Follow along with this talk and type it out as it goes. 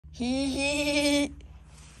Hee hee.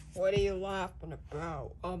 What are you laughing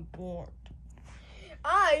about? I'm bored.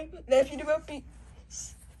 I'm laughing about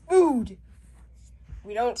food.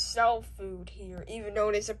 We don't sell food here, even though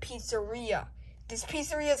it's a pizzeria. This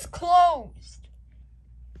pizzeria is closed.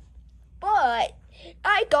 But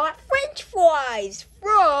I got French fries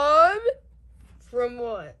from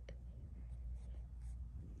what?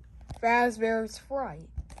 Fazbear's Fright.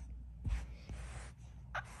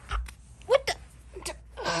 What the?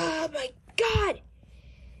 Oh my God!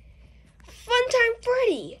 Funtime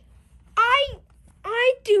Freddy.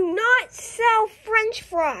 I do not sell French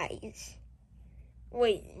fries.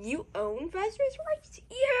 Wait, you own Fazbear's Fright?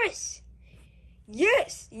 Yes.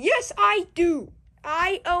 Yes, I do.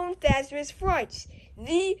 I own Fazbear's Fright.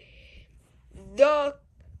 The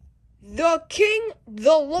king,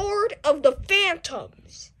 the lord of the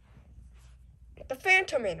phantoms. The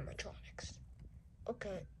phantom animatronics.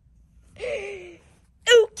 Okay.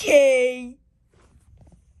 Okay.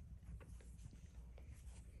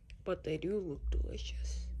 But they do look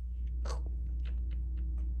delicious.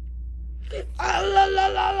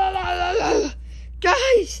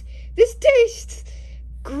 Guys, this tastes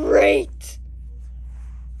great.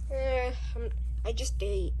 I just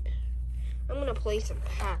ate. I'm gonna play some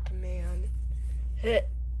Pac-Man. Hee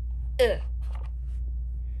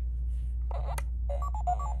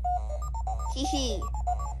hee.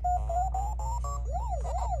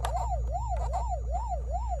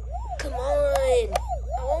 Come on.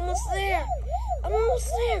 I'm almost there.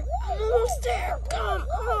 Come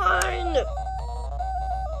on.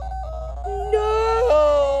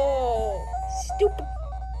 No. Stupid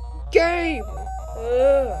game.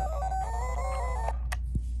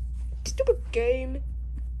 Stupid game.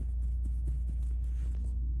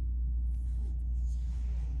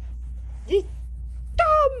 This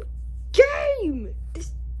dumb game.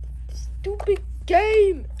 This stupid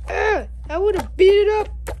game. I would have beat it up.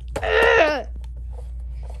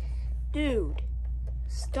 Dude,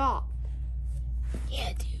 stop.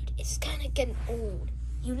 Yeah, dude, it's kind of getting old.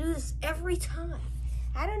 You do this every time.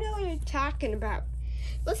 I don't know what you're talking about.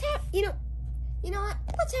 Let's have, you know what?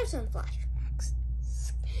 Let's have some flashbacks.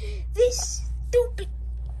 This stupid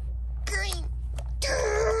game.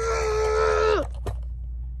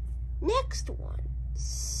 Next one.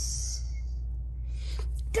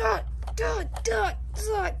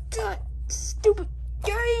 Stupid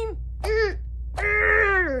game.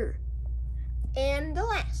 And the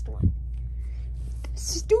last one.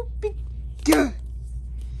 Stupid game.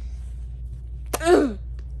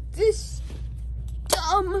 This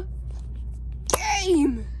dumb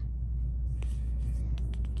game.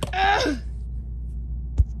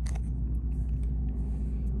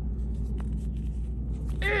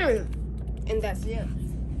 And that's it.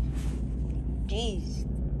 Jeez.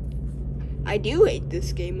 I do hate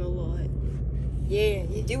this game a lot. Yeah,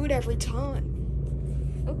 you do it every time.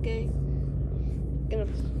 Okay.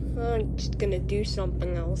 I'm just gonna do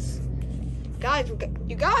something else. Guys,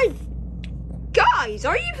 you guys,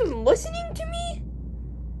 are you even listening to me?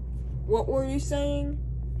 What were you saying?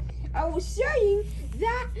 I was saying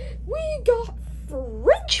that we got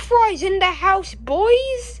French fries in the house,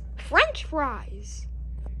 boys. French fries.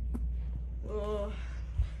 Oh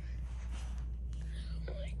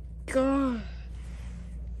my God.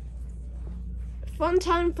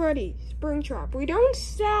 Funtime Freddy, Springtrap. We don't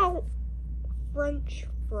sell French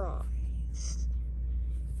fries.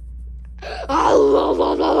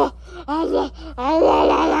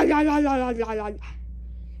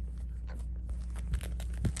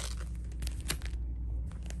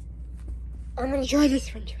 I'm gonna try this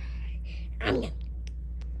French fry.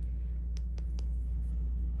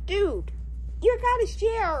 Dude, you gotta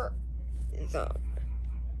share some.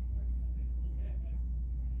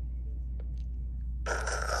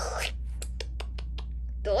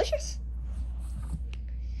 Delicious.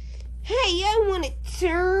 Hey, I want it,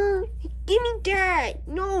 sir. Give me that.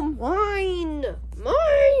 No, mine.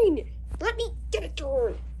 Let me get a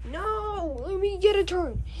turn. No, let me get a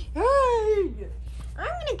turn. Hey,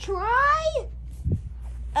 I'm gonna try.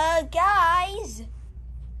 Guys.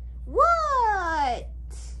 What?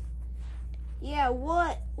 Yeah,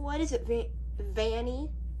 what is it, Vanny?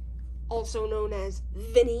 Also known as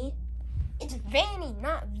Vinny. It's Vanny,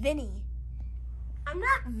 not Vinny. I'm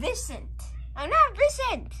not Vincent.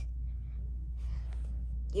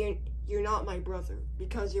 You're not my brother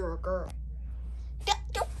because you're a girl.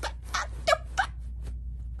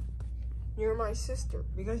 You're my sister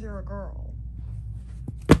because you're a girl.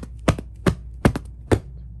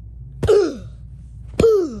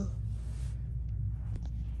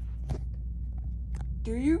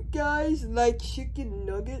 Do you guys like chicken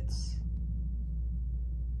nuggets?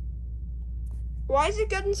 Why is it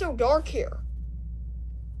getting so dark here?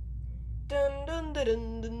 Dun dun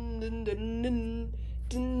dun dun dun dun dun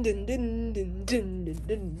dun dun dun dun dun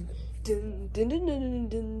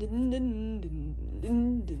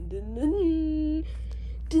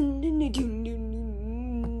dun dun.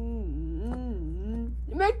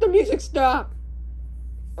 Make the music stop.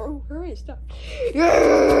 Oh, hurry, stop.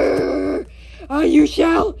 You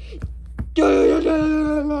shall.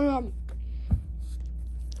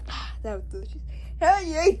 That was delicious. Hey,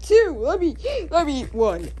 you ate two. Let me eat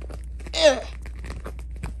one. Let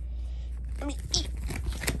me eat.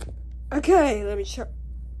 Okay, let me show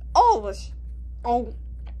all of us. Oh,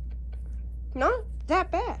 not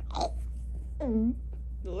that bad.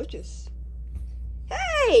 Delicious.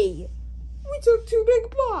 Hey, we took 2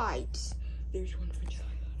 big bites. There's one french fry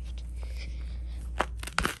left.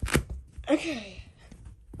 Okay.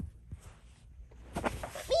 Let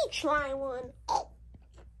me try one.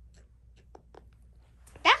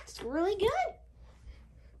 That's really good.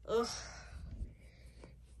 Ugh.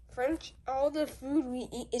 French, all the food we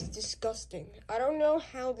eat is disgusting. I don't know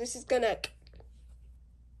how this is gonna...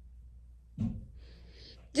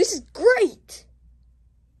 This is great!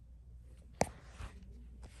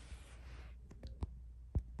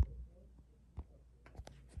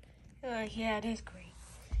 Yeah, it is great.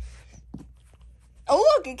 Oh,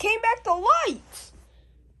 look, it came back to life!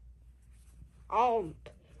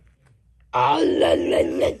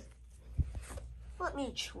 Let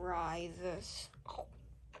me try this.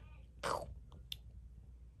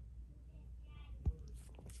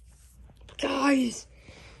 Guys!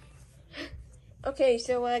 Okay,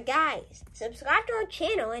 so, guys, subscribe to our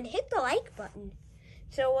channel and hit the like button.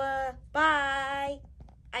 So, bye.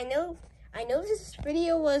 I know this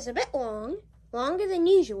video was a bit longer than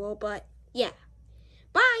usual, but, yeah.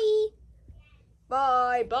 Bye.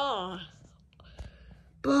 Bye, bye.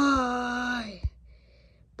 Bye.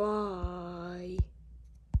 Bye.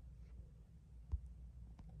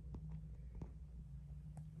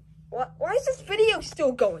 What? Why is this video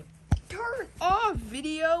still going? Turn off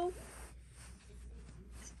video.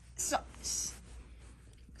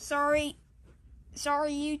 Sorry,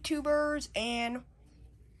 YouTubers and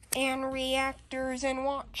reactors and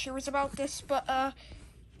watchers about this, but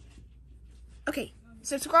okay,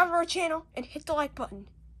 subscribe to our channel and hit the like button.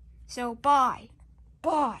 So bye.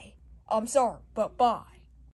 I'm sorry, but bye.